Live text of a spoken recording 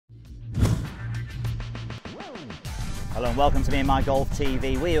Hello and welcome to Me and My Golf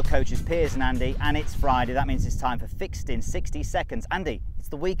TV. We're your coaches Piers and Andy, and it's Friday. That means it's time for Fixed in 60 Seconds. Andy, it's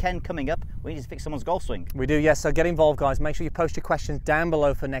the weekend coming up. We need to fix someone's golf swing. We do, yes, so get involved guys. Make sure you post your questions down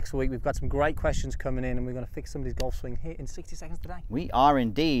below for next week. We've got some great questions coming in and we're going to fix somebody's golf swing here in 60 seconds today. We are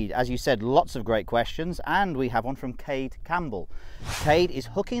indeed. As you said, lots of great questions, and we have one from Cade Campbell. Cade is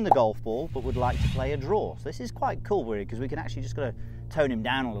hooking the golf ball but would like to play a draw. So this is quite cool really, because we can actually just got to tone him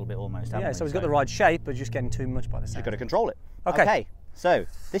down a little bit almost, haven't we? So he's got the right shape but just getting too much by the sound. You've got to control it. Okay. So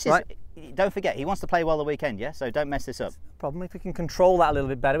this is, right. Don't forget, he wants to play well the weekend, yeah? So don't mess this up. Problem, if we can control that a little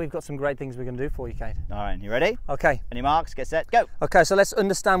bit better, we've got some great things we're going to do for you, Cade. All right, you ready? Okay. Any marks? Get set, go. Okay, so let's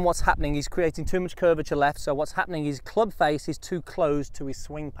understand what's happening. He's creating too much curvature left, so what's happening is club face is too closed to his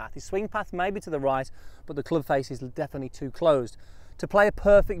swing path. His swing path may be to the right, but the club face is definitely too closed. To play a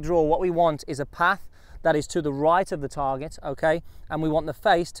perfect draw, what we want is a path that is to the right of the target, okay? And we want the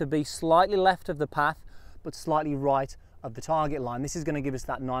face to be slightly left of the path, but slightly right of the target line. This is going to give us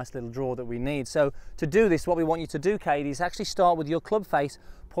that nice little draw that we need. So to do this, what we want you to do, Cade, is actually start with your club face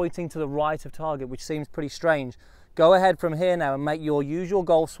pointing to the right of target, which seems pretty strange. Go ahead from here now and make your usual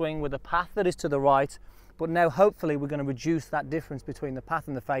golf swing with a path that is to the right, but now hopefully we're going to reduce that difference between the path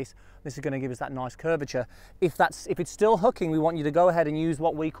and the face. This is going to give us that nice curvature. If it's still hooking, we want you to go ahead and use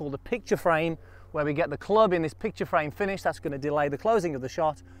what we call the picture frame, where we get the club in this picture frame finish. That's going to delay the closing of the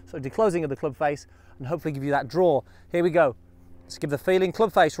shot, so the closing of the club face, and hopefully give you that draw. Here we go. Let's give the feeling,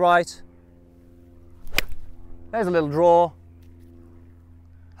 club face right. There's a little draw.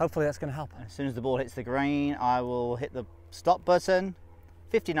 Hopefully that's going to help. As soon as the ball hits the green, I will hit the stop button.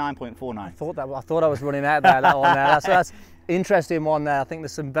 59.49. I thought I was running out there, that one there. That's interesting one there. I think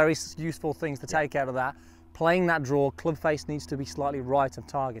there's some very useful things to take out of that. Playing that draw, club face needs to be slightly right of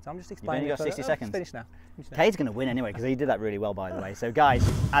target. I'm just explaining. You've only got 60 seconds. Finish now. Cade's going to win anyway, because he did that really well, by the way. So guys,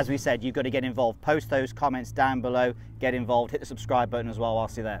 as we said, you've got to get involved. Post those comments down below, get involved, hit the subscribe button as well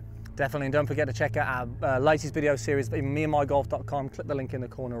whilst you're there. Definitely, and don't forget to check out our latest video series in meandmygolf.com. Click the link in the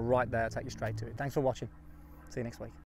corner right there, it'll take you straight to it. Thanks for watching. See you next week.